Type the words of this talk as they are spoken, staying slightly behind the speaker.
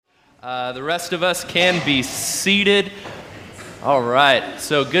The rest of us can be seated. All right,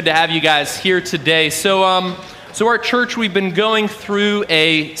 so good to have you guys here today. So our church, we've been going through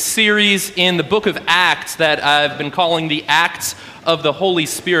a series in the book of Acts that I've been calling the Acts of the Holy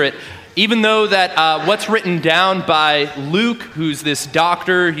Spirit. Even though that what's written down by Luke, who's this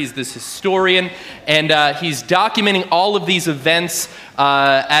doctor, he's this historian, and he's documenting all of these events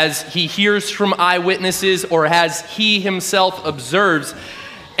as he hears from eyewitnesses or as he himself observes.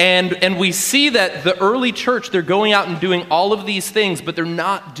 And we see that the early church, they're going out and doing all of these things, but they're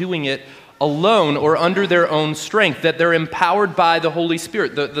not doing it alone or under their own strength, that they're empowered by the Holy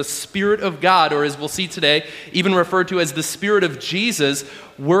Spirit, the Spirit of God, or as we'll see today, even referred to as the Spirit of Jesus,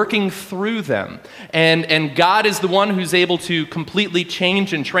 working through them. And God is the one who's able to completely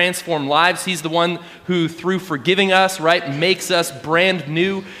change and transform lives. He's the one who, through forgiving us, right, makes us brand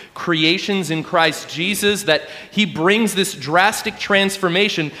new creations in Christ Jesus, that he brings this drastic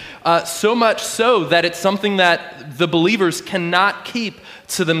transformation, so much so that it's something that the believers cannot keep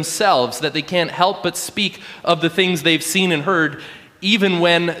to themselves, that they can't help but speak of the things they've seen and heard, even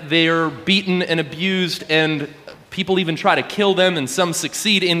when they're beaten and abused and people even try to kill them, and some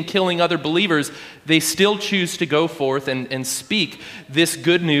succeed in killing other believers. They still choose to go forth and speak this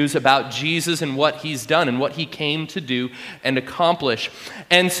good news about Jesus and what he's done and what he came to do and accomplish.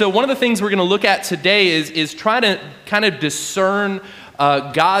 And so one of the things we're going to look at today is try to kind of discern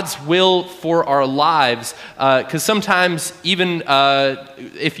God's will for our lives, because sometimes even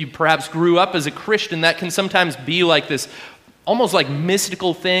if you perhaps grew up as a Christian, that can sometimes be like this almost like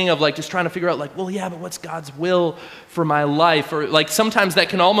mystical thing of like just trying to figure out like, well, yeah, but what's God's will for my life? Or like sometimes that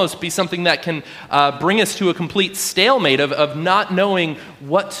can almost be something that can bring us to a complete stalemate of not knowing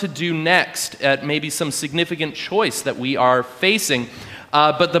what to do next at maybe some significant choice that we are facing.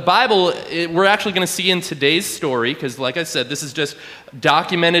 But the Bible, we're actually going to see in today's story, because like I said, this is just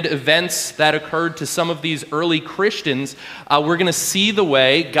documented events that occurred to some of these early Christians. We're going to see the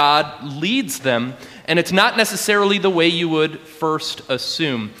way God leads them, and it's not necessarily the way you would first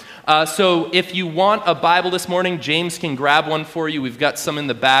assume. So if you want a Bible this morning, James can grab one for you. We've got some in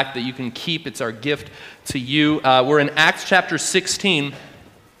the back that you can keep. It's our gift to you. We're in Acts chapter 16.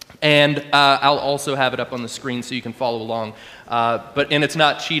 And I'll also have it up on the screen so you can follow along. And it's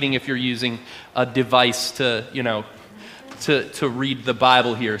not cheating if you're using a device to read the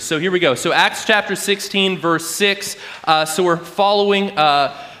Bible here. So here we go. So Acts chapter 16, verse 6. So we're following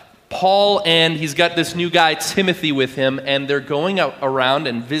Paul, and he's got this new guy, Timothy, with him, and they're going out around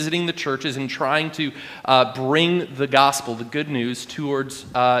and visiting the churches and trying to bring the gospel, the good news, towards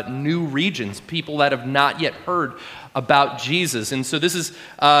new regions, people that have not yet heard about Jesus. And so this is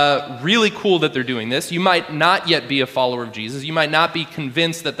really cool that they're doing this. You might not yet be a follower of Jesus. You might not be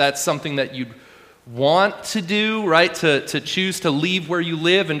convinced that that's something that you'd want to do, right? To choose to leave where you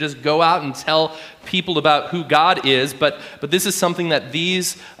live and just go out and tell people about who God is. But this is something that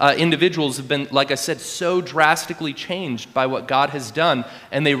these individuals have been, like I said, so drastically changed by what God has done.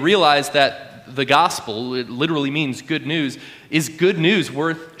 And they realize that the gospel, it literally means good news, is good news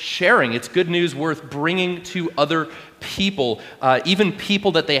worth sharing. It's good news worth bringing to other people, even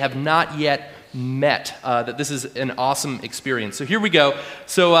people that they have not yet met, that this is an awesome experience. So here we go.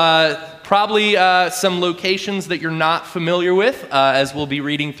 So probably some locations that you're not familiar with as we'll be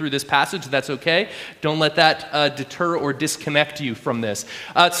reading through this passage. That's okay. Don't let that deter or disconnect you from this.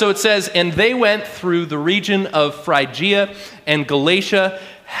 So it says, "And they went through the region of Phrygia and Galatia,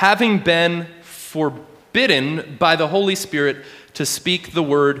 having been forbidden by the Holy Spirit to speak the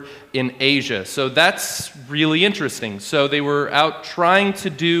word in Asia." So that's really interesting. So they were out trying to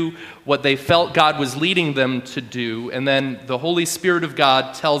do what they felt God was leading them to do, and then the Holy Spirit of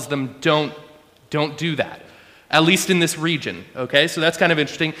God tells them, don't do that, at least in this region. Okay, so that's kind of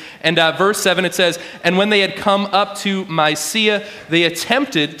interesting. And verse 7, it says, "And when they had come up to Mysia, they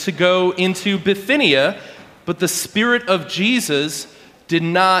attempted to go into Bithynia, but the Spirit of Jesus did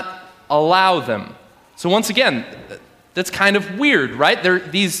not allow them." So once again, that's kind of weird, right?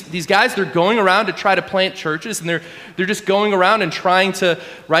 These guys, they're going around to try to plant churches, and they're just going around and trying to,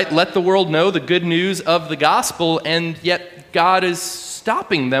 right, let the world know the good news of the gospel, and yet God is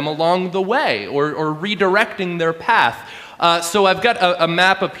stopping them along the way or redirecting their path. So I've got a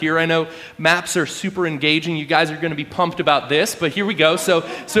map up here. I know maps are super engaging. You guys are going to be pumped about this, but here we go. So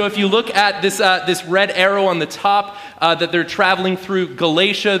if you look at this red arrow on the top, that they're traveling through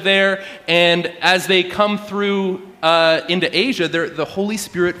Galatia there, and as they come through into Asia, the Holy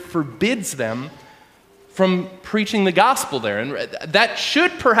Spirit forbids them from preaching the gospel there, and that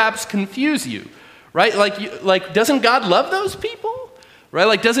should perhaps confuse you, right? Like doesn't God love those people? Right?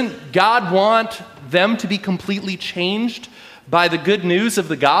 Like, doesn't God want them to be completely changed by the good news of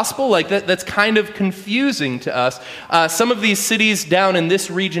the gospel? Like that's kind of confusing to us. Some of these cities down in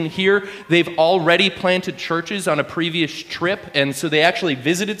this region here, they've already planted churches on a previous trip, and so they actually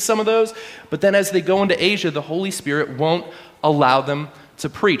visited some of those. But then as they go into Asia, the Holy Spirit won't allow them to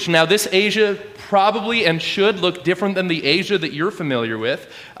preach. Now, this Asia probably and should look different than the Asia that you're familiar with.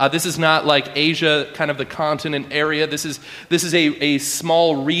 This is not like Asia, kind of the continent area. This is a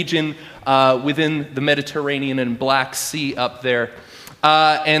small region within the Mediterranean and Black Sea up there.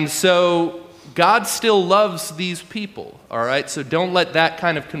 And so God still loves these people, all right? So don't let that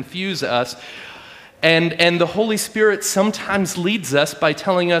kind of confuse us. And the Holy Spirit sometimes leads us by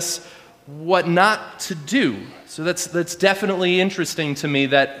telling us what not to do. So that's definitely interesting to me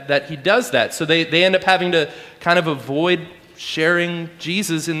that he does that. So they end up having to kind of avoid sharing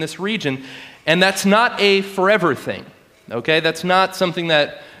Jesus in this region. And that's not a forever thing, okay? That's not something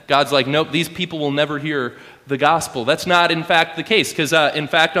that God's like, nope, these people will never hear the gospel. That's not, in fact, the case. Because, in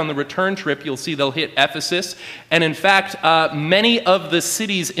fact, on the return trip, you'll see they'll hit Ephesus. And, in fact, many of the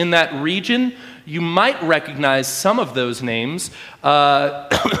cities in that region, you might recognize some of those names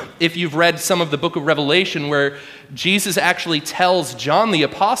if you've read some of the book of Revelation, where Jesus actually tells John the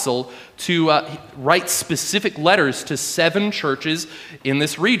Apostle to write specific letters to 7 churches in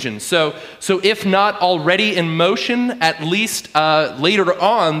this region. So if not already in motion, at least later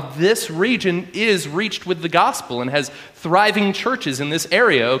on, this region is reached with the gospel and has thriving churches in this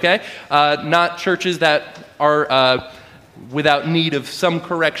area, okay? Not churches that are without need of some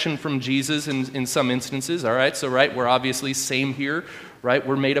correction from Jesus in some instances, all right? So, right, we're obviously same here, right?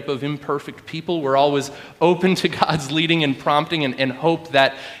 We're made up of imperfect people. We're always open to God's leading and prompting and hope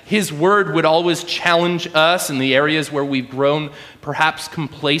that his word would always challenge us in the areas where we've grown perhaps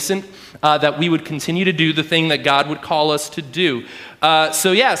complacent, that we would continue to do the thing that God would call us to do.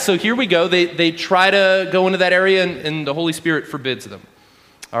 So here we go. They try to go into that area and the Holy Spirit forbids them.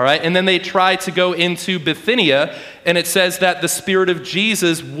 All right, and then they try to go into Bithynia, and it says that the Spirit of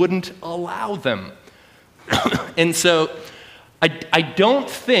Jesus wouldn't allow them. And so I don't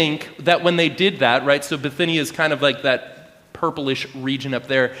think that when they did that, right, so Bithynia is kind of like that purplish region up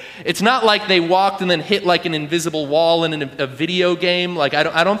there. It's not like they walked and then hit like an invisible wall in a video game. Like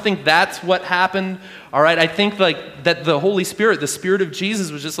I don't think that's what happened. All right, I think like that the Holy Spirit, the Spirit of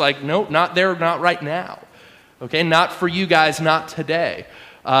Jesus was just like, nope, not there, not right now. Okay, not for you guys, not today.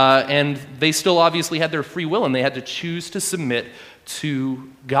 And they still obviously had their free will, and they had to choose to submit to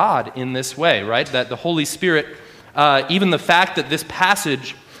God in this way, right? That the Holy Spirit, even the fact that this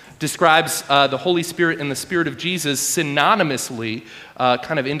passage describes the Holy Spirit and the Spirit of Jesus synonymously,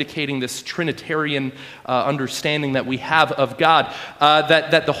 kind of indicating this Trinitarian understanding that we have of God,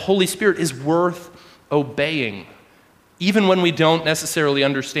 that the Holy Spirit is worth obeying, even when we don't necessarily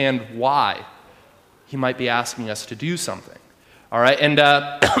understand why he might be asking us to do something. All right, and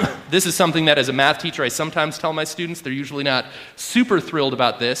this is something that as a math teacher I sometimes tell my students. They're usually not super thrilled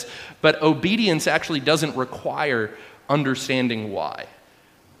about this, but obedience actually doesn't require understanding why.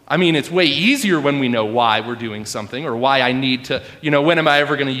 I mean, it's way easier when we know why we're doing something or why I need to, when am I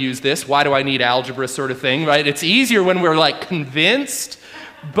ever going to use this? Why do I need algebra sort of thing, right? It's easier when we're like convinced,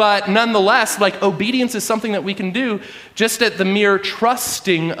 but nonetheless, like obedience is something that we can do just at the mere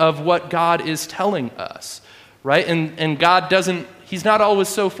trusting of what God is telling us. Right? And God he's not always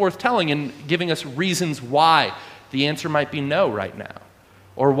so forthtelling in giving us reasons why the answer might be no right now,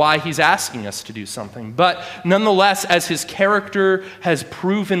 or why he's asking us to do something. But nonetheless, as his character has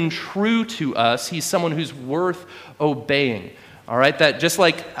proven true to us, he's someone who's worth obeying. All right, that just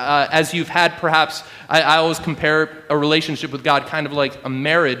like as you've had perhaps, I always compare a relationship with God kind of like a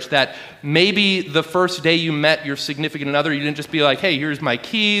marriage, that maybe the first day you met your significant other, you didn't just be like, hey, here's my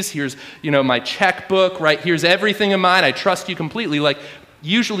keys, here's my checkbook, right? Here's everything of mine, I trust you completely. Like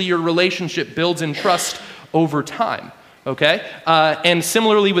usually your relationship builds in trust over time. Okay? And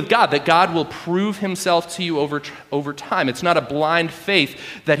similarly with God, that God will prove himself to you over time. It's not a blind faith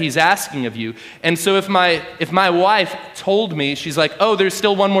that he's asking of you. And so if my wife told me, she's like, oh, there's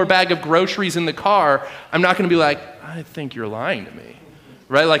still one more bag of groceries in the car, I'm not going to be like, I think you're lying to me.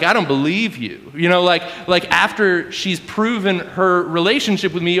 Right? Like, I don't believe you. Like after she's proven her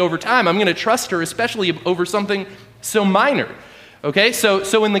relationship with me over time, I'm going to trust her, especially over something so minor. Okay?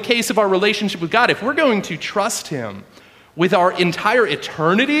 So in the case of our relationship with God, if we're going to trust him with our entire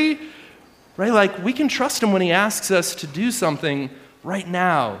eternity, right? Like we can trust him when he asks us to do something right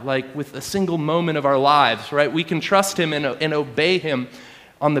now, like with a single moment of our lives, right? We can trust him and obey him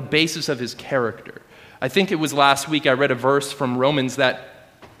on the basis of his character. I think it was last week I read a verse from Romans that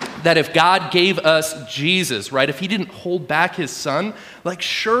if God gave us Jesus, right? If he didn't hold back his son, like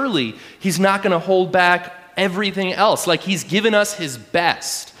surely he's not going to hold back everything else. Like he's given us his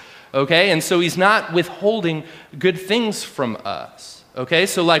best, okay? And so he's not withholding good things from us, okay?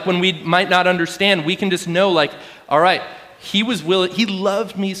 So like when we might not understand, we can just know like, all right, he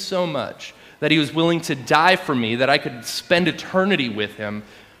loved me so much that he was willing to die for me, that I could spend eternity with him,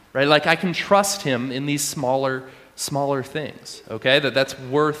 right? Like I can trust him in these smaller things, okay? That's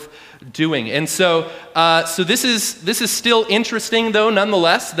worth doing. And so this is still interesting, though,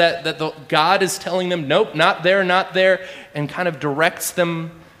 nonetheless, that God is telling them, nope, not there, and kind of directs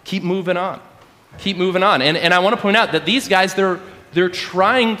them, keep moving on. And I want to point out that these guys, they're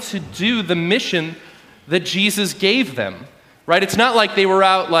trying to do the mission that Jesus gave them. Right? It's not like they were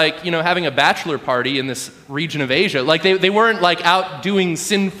out like, having a bachelor party in this region of Asia. Like they weren't like out doing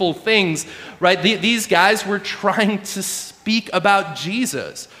sinful things, right? These guys were trying to speak about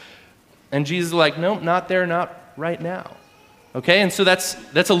Jesus. And Jesus is like, nope, not there, not right now. Okay? And so that's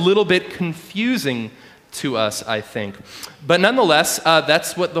a little bit confusing to us, I think. But nonetheless,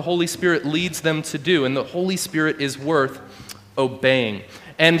 that's what the Holy Spirit leads them to do. And the Holy Spirit is worth obeying.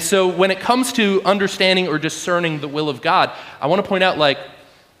 And so when it comes to understanding or discerning the will of God, I want to point out, like,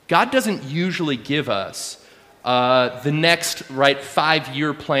 God doesn't usually give us the next,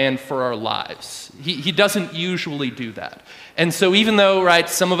 5-year plan for our lives. He doesn't usually do that. And so even though,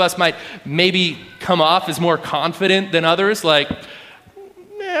 some of us might maybe come off as more confident than others,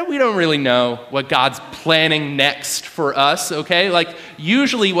 we don't really know what God's planning next for us, okay? Like,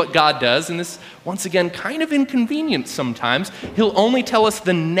 usually what God does, and this, once again, kind of inconvenient sometimes, he'll only tell us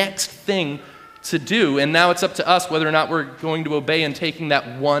the next thing to do, and now it's up to us whether or not we're going to obey and taking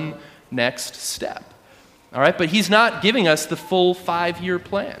that one next step, all right? But he's not giving us the full 5-year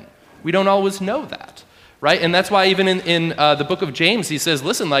plan. We don't always know that, right? And that's why even in the book of James, he says,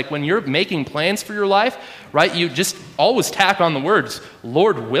 listen, like when you're making plans for your life, right, you just always tack on the words,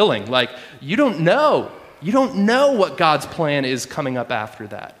 Lord willing. Like you don't know what God's plan is coming up after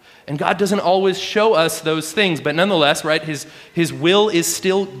that. And God doesn't always show us those things, but nonetheless, right, his will is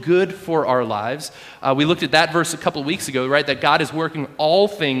still good for our lives. We looked at that verse a couple of weeks ago, right, that God is working all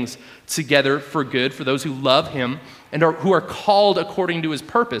things together for good for those who love him and who are called according to his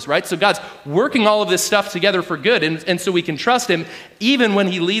purpose, right? So God's working all of this stuff together for good, and so we can trust him even when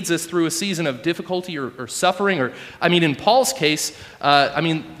he leads us through a season of difficulty or suffering. Or, in Paul's case,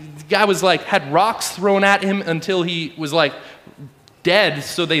 the guy was had rocks thrown at him until he was dead,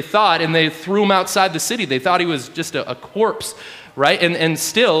 so they thought, and they threw him outside the city. They thought he was just a corpse, right? And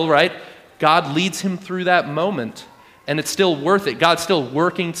still, right, God leads him through that moment. And it's still worth it. God's still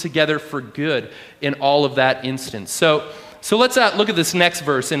working together for good in all of that instance. So let's look at this next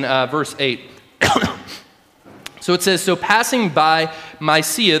verse in verse 8. So it says, so passing by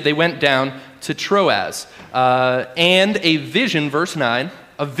Mysia, they went down to Troas. And a vision, verse 9,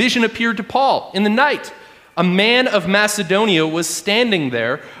 a vision appeared to Paul in the night. A man of Macedonia was standing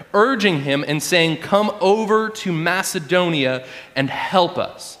there, urging him and saying, come over to Macedonia and help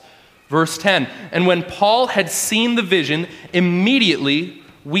us. Verse 10, and when Paul had seen the vision, immediately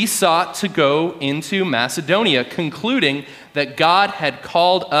we sought to go into Macedonia, concluding that God had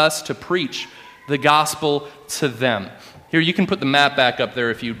called us to preach the gospel to them. Here, you can put the map back up there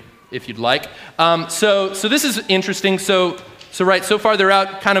if you'd like. So this is interesting. So far they're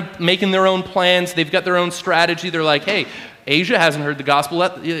out kind of making their own plans. They've got their own strategy. They're like, hey, Asia hasn't heard the gospel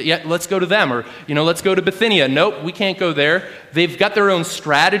yet. Let's go to them. Or, let's go to Bithynia. Nope, we can't go there. They've got their own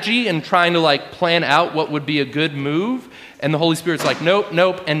strategy and trying to plan out what would be a good move. And the Holy Spirit's like,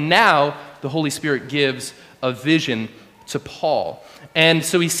 nope. And now the Holy Spirit gives a vision to Paul. And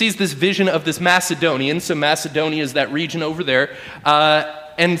so he sees this vision of this Macedonian. So Macedonia is that region over there.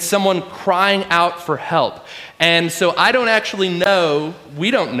 And someone crying out for help. And so I don't actually know,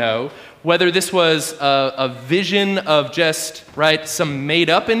 we don't know, whether this was a vision of just, some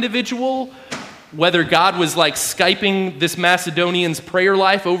made-up individual, whether God was Skyping this Macedonian's prayer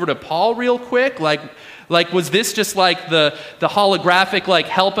life over to Paul real quick, was this just the holographic,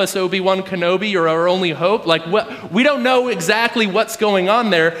 help us Obi-Wan Kenobi or our only hope? We don't know exactly what's going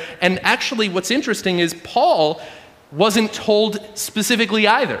on there. And actually what's interesting is Paul wasn't told specifically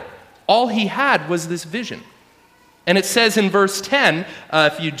either. All he had was this vision. And it says in verse 10,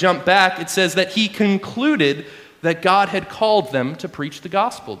 if you jump back, it says that he concluded that God had called them to preach the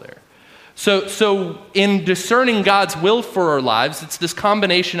gospel there. So in discerning God's will for our lives, it's this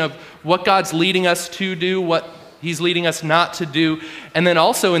combination of what God's leading us to do, what he's leading us not to do, and then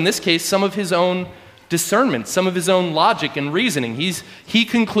also in this case, some of his own discernment, some of his own logic and reasoning. He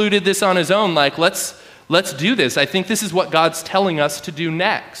concluded this on his own, let's do this. I think this is what God's telling us to do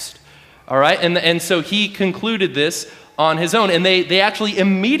next. All right, and so he concluded this on his own, and they actually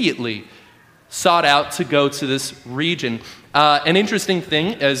immediately sought out to go to this region. An interesting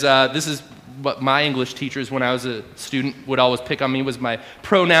thing is this is what my English teachers when I was a student would always pick on me was my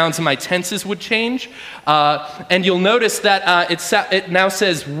pronouns and my tenses would change. And you'll notice that it now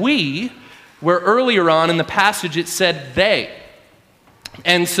says we, where earlier on in the passage it said they.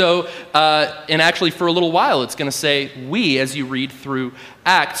 And so, and actually for a little while it's going to say we as you read through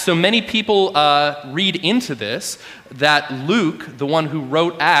Acts. So many people read into this that Luke, the one who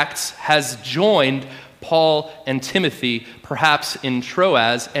wrote Acts, has joined Paul and Timothy, perhaps in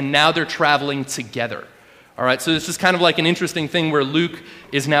Troas, and now they're traveling together. All right, so this is kind of like an interesting thing where Luke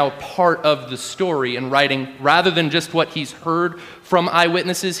is now a part of the story and writing, rather than just what he's heard from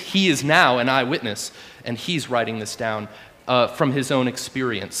eyewitnesses, he is now an eyewitness, and he's writing this down from his own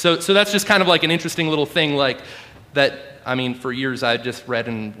experience. So that's just kind of like an interesting little thing like that. I mean, for years I just read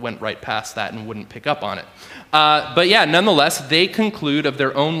and went right past that and wouldn't pick up on it. But yeah, nonetheless, they conclude of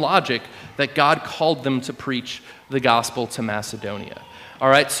their own logic that God called them to preach the gospel to Macedonia. All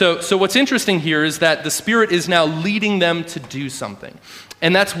right, so what's interesting here is that the Spirit is now leading them to do something.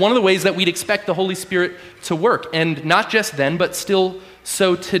 And that's one of the ways that we'd expect the Holy Spirit to work. And not just then, but still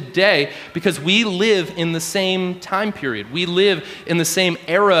so today, because we live in the same time period. We live in the same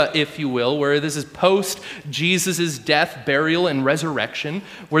era, if you will, where this is post Jesus' death, burial, and resurrection,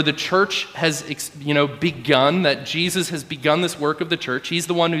 where the church has begun, that Jesus has begun this work of the church. He's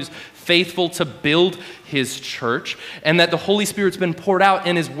the one who's faithful to build his church, and that the Holy Spirit's been poured out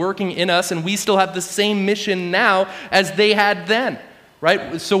and is working in us, and we still have the same mission now as they had then,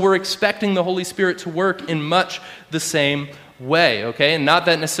 right? So we're expecting the Holy Spirit to work in much the same way, okay? And not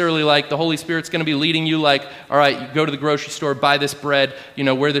that necessarily like the Holy Spirit's going to be leading you like, all right, you go to the grocery store, buy this bread,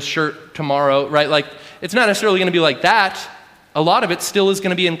 wear this shirt tomorrow, right? Like, it's not necessarily going to be like that. A lot of it still is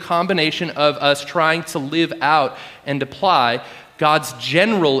going to be in combination of us trying to live out and apply God's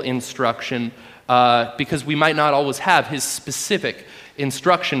general instruction because we might not always have his specific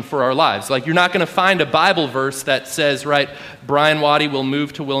instruction for our lives. Like, you're not going to find a Bible verse that says, right, Brian Waddy will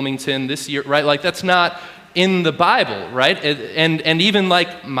move to Wilmington this year, right? Like, that's not in the Bible, right? And even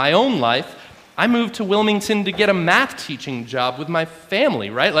like my own life, I moved to Wilmington to get a math teaching job with my family,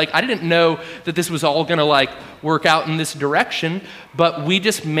 right? Like, I didn't know that this was all going to like work out in this direction, but we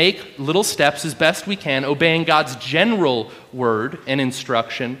just make little steps as best we can, obeying God's general word and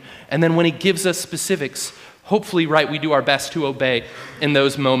instruction. And then when he gives us specifics, hopefully, right, we do our best to obey in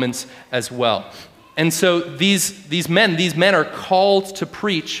those moments as well. And so these men are called to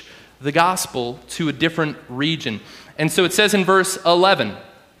preach the gospel to a different region. And so it says in verse 11,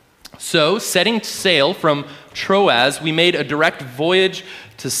 so setting sail from Troas, we made a direct voyage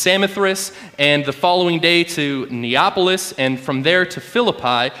to Samothrace, and the following day to Neapolis, and from there to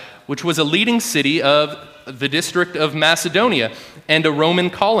Philippi, which was a leading city of the district of Macedonia and a Roman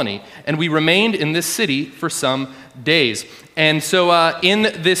colony. And we remained in this city for some days. And so in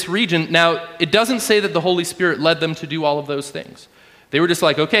this region, now it doesn't say that the Holy Spirit led them to do all of those things. They were just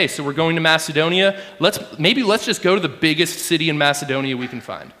like, okay, so we're going to Macedonia. Let's just go to the biggest city in Macedonia we can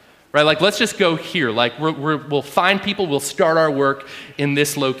find, right? Like, let's just go here. Like, we'll find people. We'll start our work in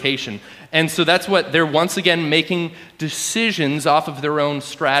this location. And so that's what they're once again making decisions off of their own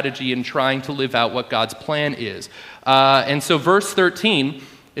strategy and trying to live out what God's plan is. And so verse 13,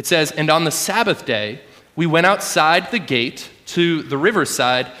 it says, and on the Sabbath day, we went outside the gate to the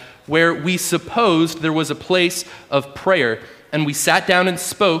riverside where we supposed there was a place of prayer. And we sat down and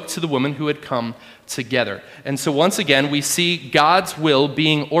spoke to the woman who had come together. And so once again, we see God's will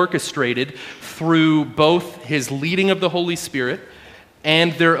being orchestrated through both his leading of the Holy Spirit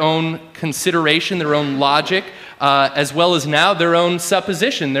and their own consideration, their own logic, as well as now their own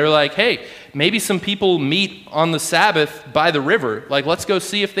supposition. They're like, hey, maybe some people meet on the Sabbath by the river. Like, let's go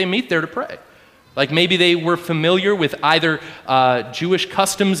see if they meet there to pray. Like, maybe they were familiar with either Jewish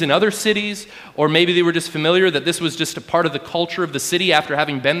customs in other cities, or maybe they were just familiar that this was just a part of the culture of the city after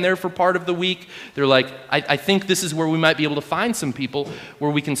having been there for part of the week. They're like, I think this is where we might be able to find some people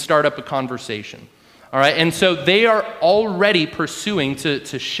where we can start up a conversation. All right, and so they are already pursuing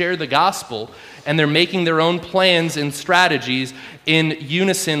to share the gospel, and they're making their own plans and strategies in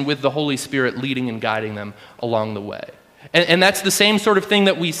unison with the Holy Spirit leading and guiding them along the way. And that's the same sort of thing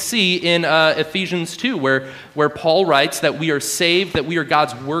that we see in Ephesians 2, where Paul writes that we are saved, that we are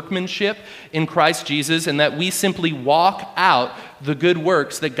God's workmanship in Christ Jesus, and that we simply walk out the good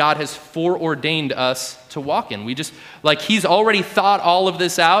works that God has foreordained us to walk in. We just, like, he's already thought all of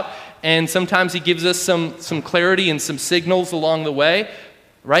this out, and sometimes he gives us some clarity and some signals along the way,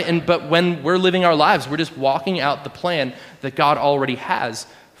 right? But when we're living our lives, we're just walking out the plan that God already has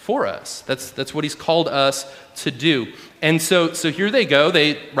for us. That's what he's called us to do. And so here they go.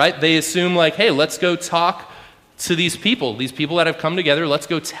 They assume like, hey, let's go talk to these people that have come together. Let's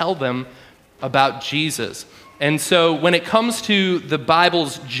go tell them about Jesus. And so when it comes to the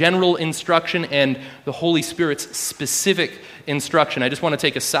Bible's general instruction and the Holy Spirit's specific instruction, I just want to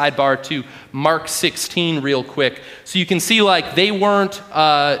take a sidebar to Mark 16 real quick. So you can see like they weren't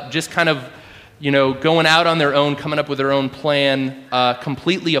just kind of going out on their own, coming up with their own plan,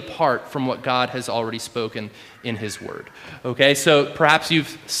 completely apart from what God has already spoken in his word. Okay, so perhaps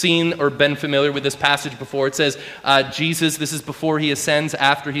you've seen or been familiar with this passage before. It says, Jesus, this is before he ascends,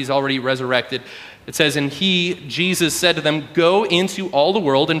 after he's already resurrected. It says, and Jesus said to them, go into all the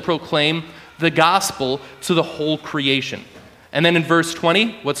world and proclaim the gospel to the whole creation. And then in verse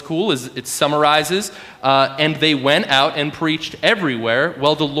 20, what's cool is it summarizes, and they went out and preached everywhere,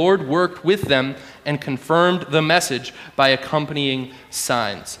 while the Lord worked with them and confirmed the message by accompanying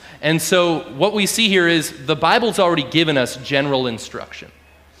signs. And so what we see here is the Bible's already given us general instruction.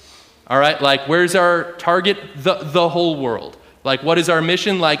 All right, like where's our target? The whole world. Like what is our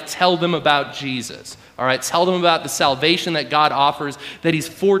mission? Like tell them about Jesus. All right, tell them about the salvation that God offers, that he's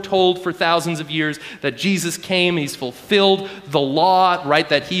foretold for thousands of years, that Jesus came, he's fulfilled the law, right,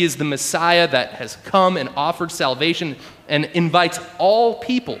 that he is the Messiah that has come and offered salvation and invites all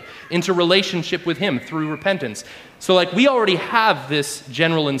people into relationship with him through repentance. So like we already have this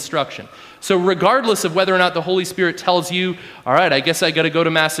general instruction. So regardless of whether or not the Holy Spirit tells you, all right, I guess I got to go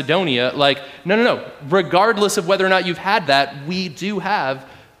to Macedonia, like, no. Regardless of whether or not you've had that, we do have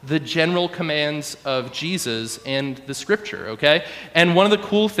the general commands of Jesus and the scripture, okay? And one of the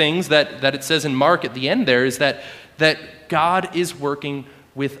cool things that it says in Mark at the end there is that God is working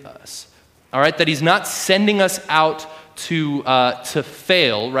with us, all right? That he's not sending us out to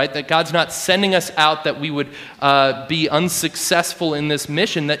fail, right? That God's not sending us out that we would be unsuccessful in this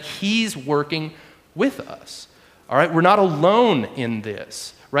mission, that he's working with us, all right? We're not alone in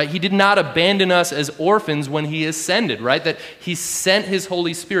this, right? He did not abandon us as orphans when he ascended, right? That he sent his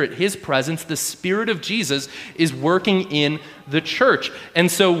Holy Spirit, his presence, the Spirit of Jesus is working in the church. And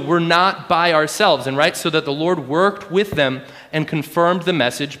so we're not by ourselves, and right? So that the Lord worked with them and confirmed the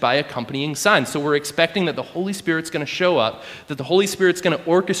message by accompanying signs. So we're expecting that the Holy Spirit's going to show up, that the Holy Spirit's going to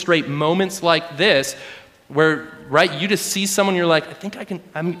orchestrate moments like this where, right, you just see someone, you're like, I think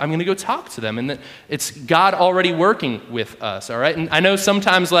I'm going to go talk to them. And that it's God already working with us, all right? And I know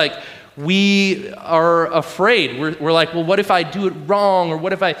sometimes, like, we are afraid. We're like, well, what if I do it wrong? Or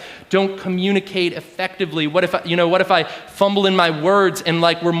what if I don't communicate effectively? What if I fumble in my words? And,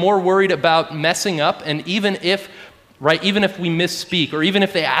 like, we're more worried about messing up. And even if we misspeak, or even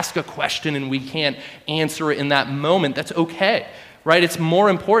if they ask a question and we can't answer it in that moment, that's okay. Right? It's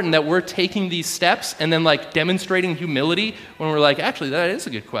more important that we're taking these steps and then like demonstrating humility when we're like, actually, that is a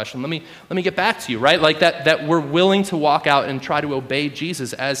good question. Let me get back to you, right? Like that we're willing to walk out and try to obey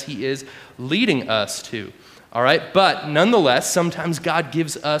Jesus as he is leading us to. All right? But nonetheless, sometimes God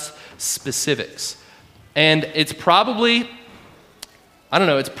gives us specifics. And it's probably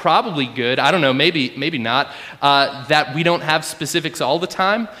good. I don't know, maybe not, that we don't have specifics all the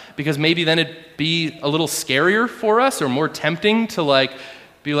time, because maybe then it'd be a little scarier for us or more tempting to like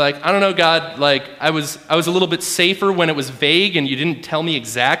be like, I don't know, God, like I was a little bit safer when it was vague and you didn't tell me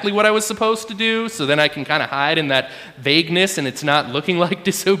exactly what I was supposed to do, so then I can kind of hide in that vagueness and it's not looking like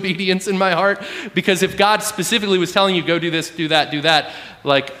disobedience in my heart. Because if God specifically was telling you, go do this, do that,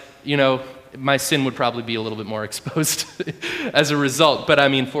 like, my sin would probably be a little bit more exposed as a result. But I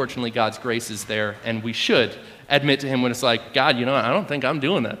mean, fortunately, God's grace is there, and we should admit to him when it's like, God, I don't think I'm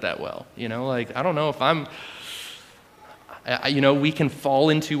doing that well. Like, I don't know if I'm, we can fall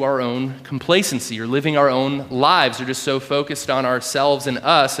into our own complacency or living our own lives, or just so focused on ourselves and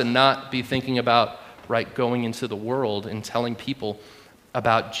us and not be thinking about, right, going into the world and telling people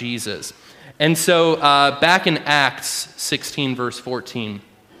about Jesus. And so back in Acts 16, verse 14,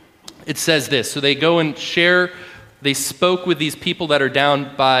 it says this. So they go and share, they spoke with these people that are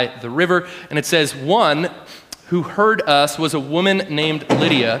down by the river, and it says, one who heard us was a woman named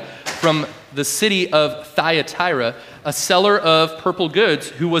Lydia from the city of Thyatira, a seller of purple goods,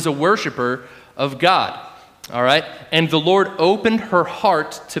 who was a worshiper of God. All right? And the Lord opened her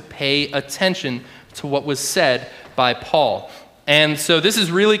heart to pay attention to what was said by Paul. And so this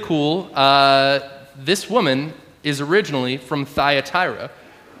is really cool. This woman is originally from Thyatira,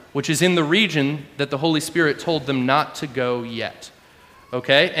 which is in the region that the Holy Spirit told them not to go yet.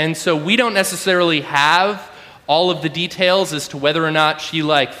 Okay? And so we don't necessarily have all of the details as to whether or not she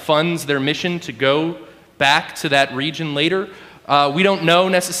funds their mission to go back to that region later. We don't know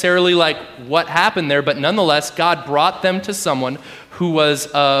necessarily what happened there, but nonetheless, God brought them to someone who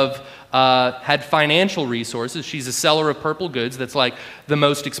had financial resources. She's a seller of purple goods. That's like the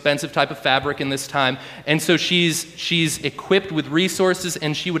most expensive type of fabric in this time. And so she's equipped with resources,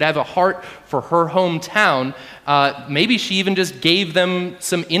 and she would have a heart for her hometown. Maybe she even just gave them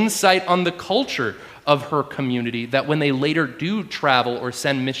some insight on the culture of her community, that when they later do travel or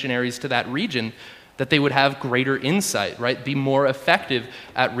send missionaries to that region, that they would have greater insight, right? Be more effective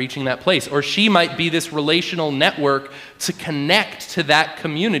at reaching that place. Or she might be this relational network to connect to that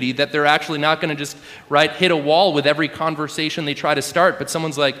community, that they're actually not going to just, right, hit a wall with every conversation they try to start, but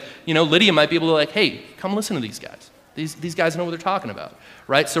someone's like, Lydia might be able to like, hey, come listen to these guys. These guys know what they're talking about,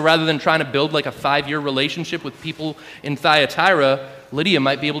 right? So rather than trying to build like a 5-year relationship with people in Thyatira, Lydia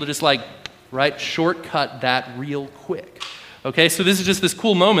might be able to just like, right, shortcut that real quick. Okay, so this is just this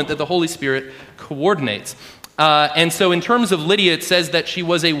cool moment that the Holy Spirit coordinates. And so in terms of Lydia, it says that she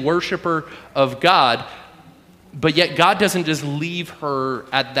was a worshiper of God, but yet God doesn't just leave her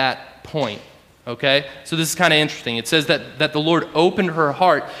at that point. Okay, so this is kind of interesting. It says that the Lord opened her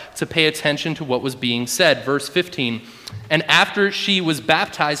heart to pay attention to what was being said. Verse 15, and after she was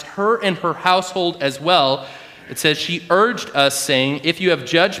baptized, her and her household as well, it says, she urged us, saying, if you have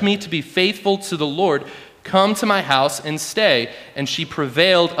judged me to be faithful to the Lord, come to my house and stay. And she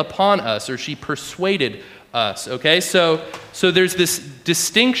prevailed upon us, or she persuaded us. Okay, so there's this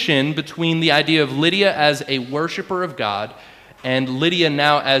distinction between the idea of Lydia as a worshiper of God and Lydia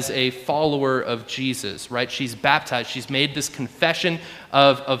now as a follower of Jesus, right? She's baptized. She's made this confession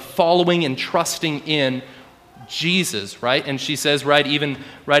of following and trusting in Jesus, right? And she says, right,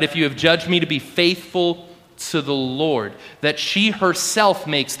 if you have judged me to be faithful to the Lord, that she herself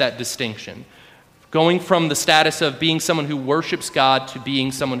makes that distinction, going from the status of being someone who worships God to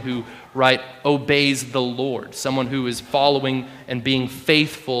being someone who, right, obeys the Lord, someone who is following and being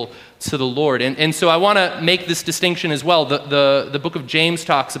faithful to the Lord. And so I want to make this distinction as well. The book of James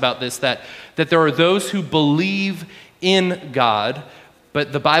talks about this, that there are those who believe in God,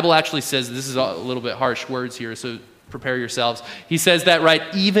 but the Bible actually says, this is a little bit harsh words here, so prepare yourselves. He says that, right,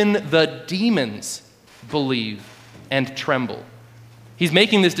 even the demons believe and tremble. He's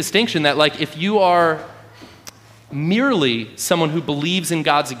making this distinction that, like, if you are merely someone who believes in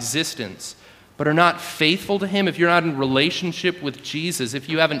God's existence, but are not faithful to him, if you're not in relationship with Jesus, if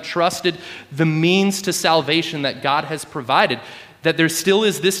you haven't trusted the means to salvation that God has provided, that there still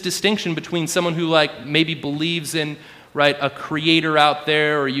is this distinction between someone who, like, maybe believes in, right, a creator out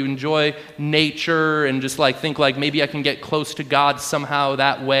there, or you enjoy nature and just like think like maybe I can get close to God somehow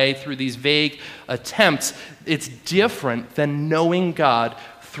that way through these vague attempts. It's different than knowing God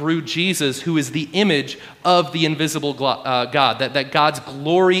through Jesus, who is the image of the invisible God, that God's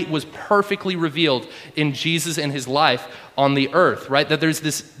glory was perfectly revealed in Jesus and his life on the earth, right? That there's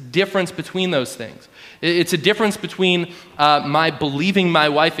this difference between those things. It's a difference between my believing my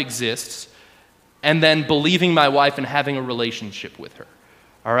wife exists and then believing my wife and having a relationship with her.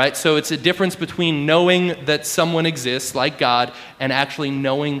 All right? So it's a difference between knowing that someone exists like God and actually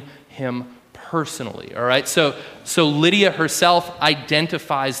knowing him personally. All right? So Lydia herself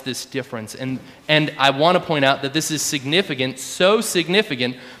identifies this difference. And I want to point out that this is significant, so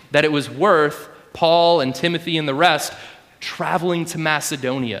significant that it was worth Paul and Timothy and the rest traveling to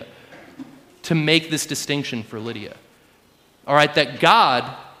Macedonia to make this distinction for Lydia. All right? That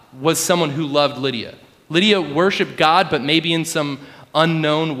God was someone who loved Lydia. Lydia worshiped God, but maybe in some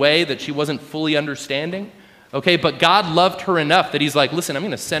unknown way that she wasn't fully understanding. Okay, but God loved her enough that he's like, listen, I'm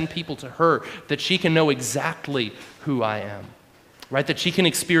going to send people to her that she can know exactly who I am. Right? That she can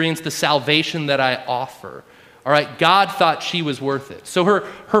experience the salvation that I offer. All right, God thought she was worth it. So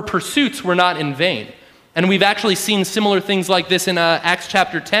her pursuits were not in vain. And we've actually seen similar things like this in Acts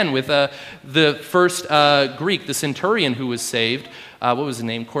chapter 10 with the first Greek, the centurion who was saved. What was his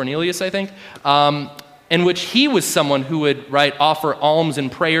name? Cornelius, I think. In which he was someone who would, right, offer alms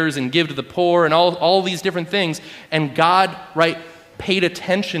and prayers and give to the poor and all these different things. And God, right, paid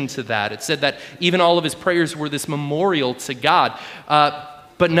attention to that. It said that even all of his prayers were this memorial to God.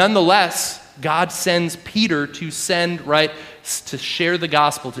 But nonetheless, God sends Peter to to share the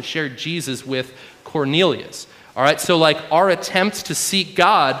gospel, to share Jesus with Cornelius. All right, so like our attempts to seek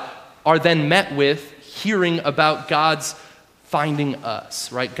God are then met with hearing about God's finding us,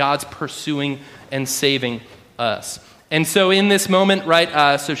 right? God's pursuing and saving us. And so in this moment,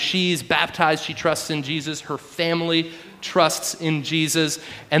 right, so she's baptized, she trusts in Jesus, her family trusts in Jesus,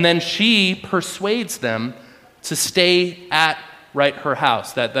 and then she persuades them to stay at, right, her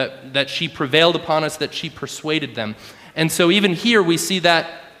house, that she prevailed upon us, that she persuaded them. And so even here we see that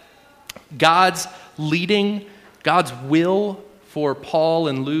God's leading, God's will for Paul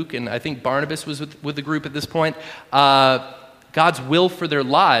and Luke, and I think Barnabas was with the group at this point, God's will for their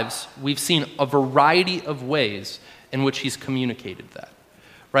lives, we've seen a variety of ways in which he's communicated that.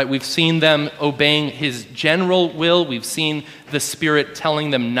 Right? We've seen them obeying his general will. We've seen the Spirit telling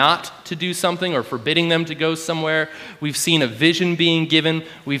them not to do something or forbidding them to go somewhere. We've seen a vision being given.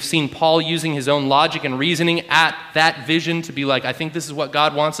 We've seen Paul using his own logic and reasoning at that vision to be like, I think this is what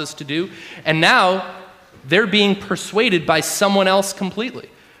God wants us to do. And now they're being persuaded by someone else completely.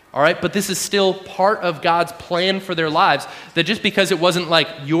 All right, but this is still part of God's plan for their lives, that just because it wasn't like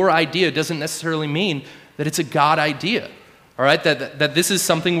your idea doesn't necessarily mean that it's a God idea. All right, that this is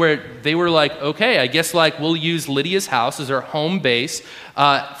something where they were like, okay, I guess like we'll use Lydia's house as our home base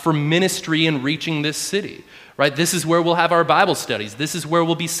for ministry and reaching this city. Right, this is where we'll have our Bible studies. This is where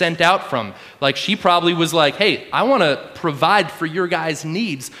we'll be sent out from. Like she probably was like, hey, I want to provide for your guys'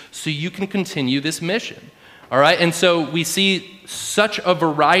 needs so you can continue this mission. All right, and so we see such a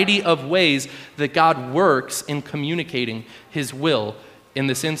variety of ways that God works in communicating his will in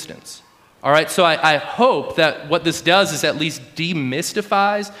this instance. All right, so I hope that what this does is at least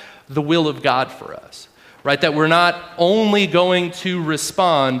demystifies the will of God for us, right? That we're not only going to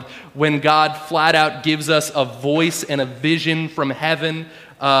respond when God flat out gives us a voice and a vision from heaven,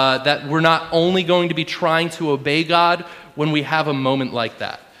 that we're not only going to be trying to obey God when we have a moment like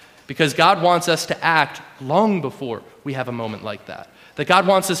that. Because God wants us to act long before we have a moment like that. That God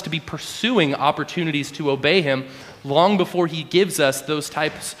wants us to be pursuing opportunities to obey him long before he gives us those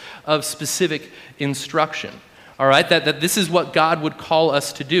types of specific instruction. All right, that this is what God would call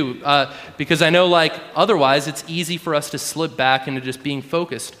us to do. Because I know like otherwise it's easy for us to slip back into just being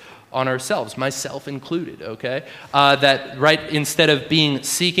focused on ourselves, myself included, okay? That right, instead of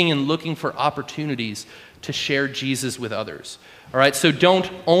seeking and looking for opportunities to share Jesus with others. All right, so don't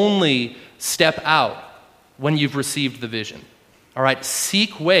only step out when you've received the vision. All right,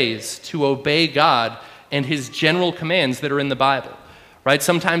 seek ways to obey God and his general commands that are in the Bible, right?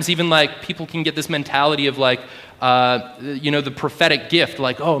 Sometimes even like people can get this mentality of like, the prophetic gift,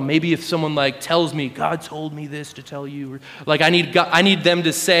 like, oh, maybe if someone like tells me, God told me this to tell you, or like I need them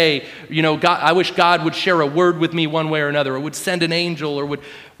to say, God, I wish God would share a word with me one way or another, or would send an angel, or would,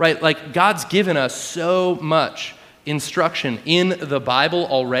 right? Like God's given us so much instruction in the Bible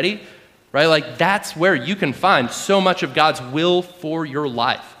already, right? Like that's where you can find so much of God's will for your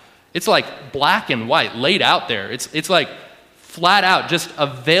life. It's like black and white laid out there. It's like flat out just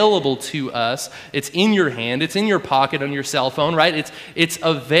available to us. It's in your hand. It's in your pocket on your cell phone, right? It's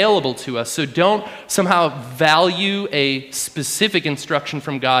available to us. So don't somehow value a specific instruction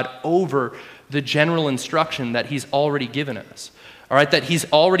from God over the general instruction that he's already given us. All right, that he's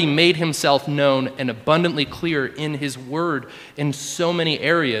already made himself known and abundantly clear in his word in so many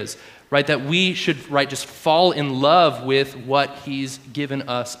areas, right, that we should, right, just fall in love with what he's given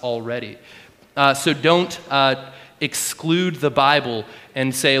us already. So don't exclude the Bible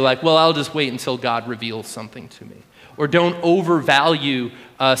and say like, well, I'll just wait until God reveals something to me. Or don't overvalue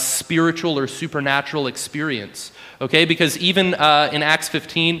spiritual or supernatural experience, okay? Because even in Acts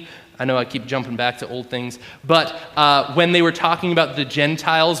 15, I know I keep jumping back to old things, but when they were talking about the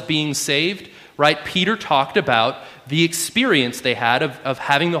Gentiles being saved, right, Peter talked about the experience they had of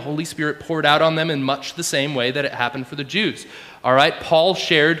having the Holy Spirit poured out on them in much the same way that it happened for the Jews. All right, Paul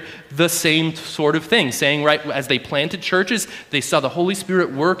shared the same sort of thing, saying, right, as they planted churches, they saw the Holy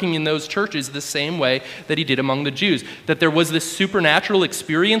Spirit working in those churches the same way that he did among the Jews. That there was this supernatural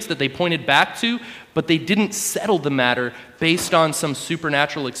experience that they pointed back to, but they didn't settle the matter based on some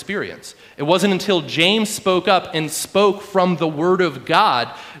supernatural experience. It wasn't until James spoke up and spoke from the Word of God,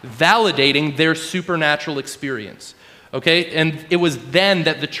 validating their supernatural experience. Okay, and it was then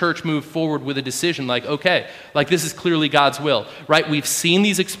that the church moved forward with a decision like, okay, like this is clearly God's will, right? We've seen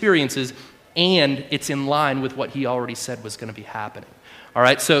these experiences and it's in line with what he already said was going to be happening. All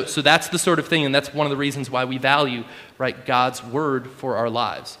right, so that's the sort of thing, and that's one of the reasons why we value, right, God's word for our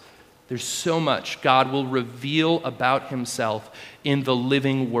lives. There's so much God will reveal about himself in the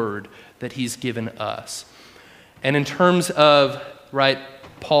living word that he's given us. And in terms of, right,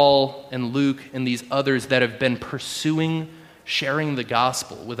 Paul and Luke and these others that have been pursuing sharing the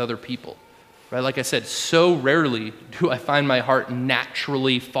gospel with other people, right? Like I said, so rarely do I find my heart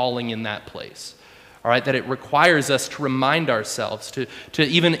naturally falling in that place, all right? That it requires us to remind ourselves, to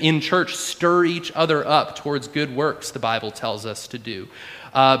even in church, stir each other up towards good works, the Bible tells us to do.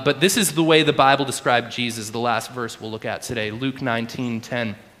 But this is the way the Bible described Jesus, the last verse we'll look at today, Luke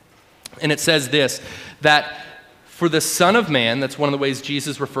 19:10. And it says this, that for the Son of Man, that's one of the ways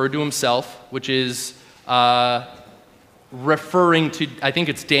Jesus referred to himself, which is referring to, I think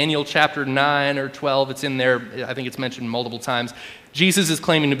it's Daniel chapter 9 or 12, it's in there, I think it's mentioned multiple times. Jesus is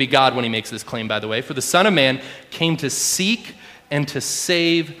claiming to be God when he makes this claim, by the way. For the Son of Man came to seek and to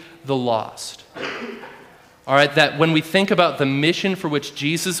save the lost. All right, that when we think about the mission for which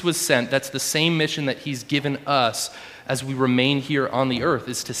Jesus was sent, that's the same mission that he's given us as we remain here on the earth,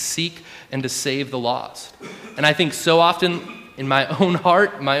 is to seek and to save the lost. And I think so often in my own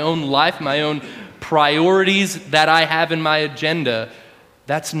heart, my own life, my own priorities that I have in my agenda,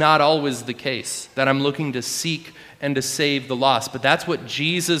 that's not always the case, that I'm looking to seek and to save the lost. But that's what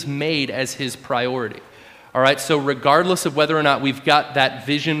Jesus made as his priority. All right, so regardless of whether or not we've got that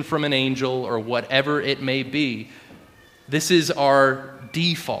vision from an angel or whatever it may be, this is our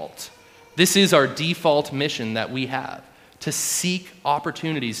default. This is our default mission that we have, to seek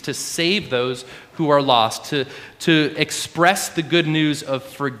opportunities, to save those who are lost, to express the good news of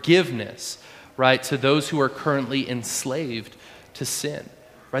forgiveness, right, to those who are currently enslaved to sin.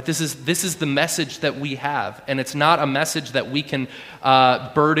 Right, this is the message that we have, and it's not a message that we can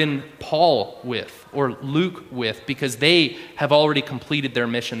burden Paul with or Luke with, because they have already completed their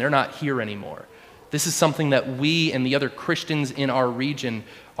mission. They're not here anymore. This is something that we and the other Christians in our region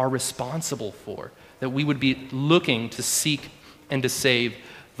are responsible for, that we would be looking to seek and to save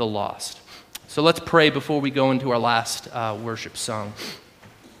the lost. So let's pray before we go into our last worship song.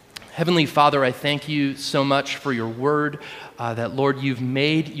 Heavenly Father, I thank you so much for your word, that, Lord, you've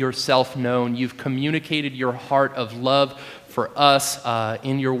made yourself known. You've communicated your heart of love for us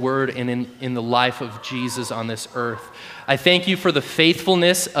in your word and in the life of Jesus on this earth. I thank you for the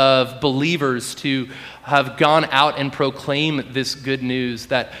faithfulness of believers to have gone out and proclaim this good news,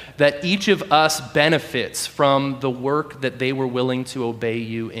 that each of us benefits from the work that they were willing to obey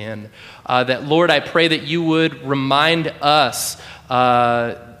you in. That, Lord, I pray that you would remind us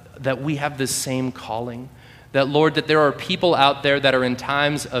that we have this same calling. That, Lord, that there are people out there that are in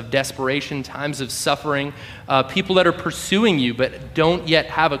times of desperation, times of suffering, people that are pursuing you but don't yet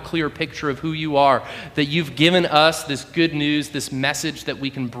have a clear picture of who you are, that you've given us this good news, this message that we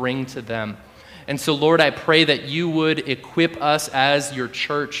can bring to them. And so, Lord, I pray that you would equip us as your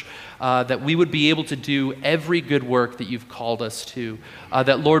church, that we would be able to do every good work that you've called us to.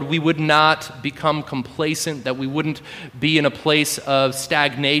 That, Lord, we would not become complacent, that we wouldn't be in a place of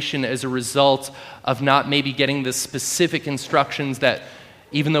stagnation as a result of not maybe getting the specific instructions that,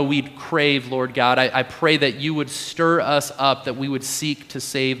 even though we'd crave, Lord God, I pray that you would stir us up, that we would seek to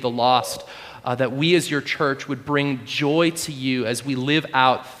save the lost, that we as your church would bring joy to you as we live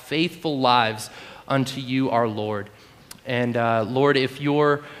out faithful lives unto you, our Lord. And Lord, if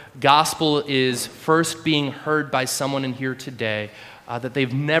your gospel is first being heard by someone in here today, that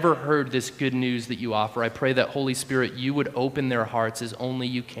they've never heard this good news that you offer, I pray that, Holy Spirit, you would open their hearts as only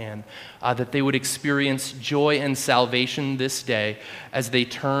you can, that they would experience joy and salvation this day as they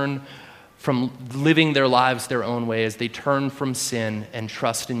turn from living their lives their own way, as they turn from sin and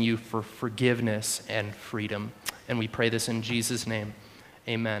trust in you for forgiveness and freedom. And we pray this in Jesus' name.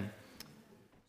 Amen.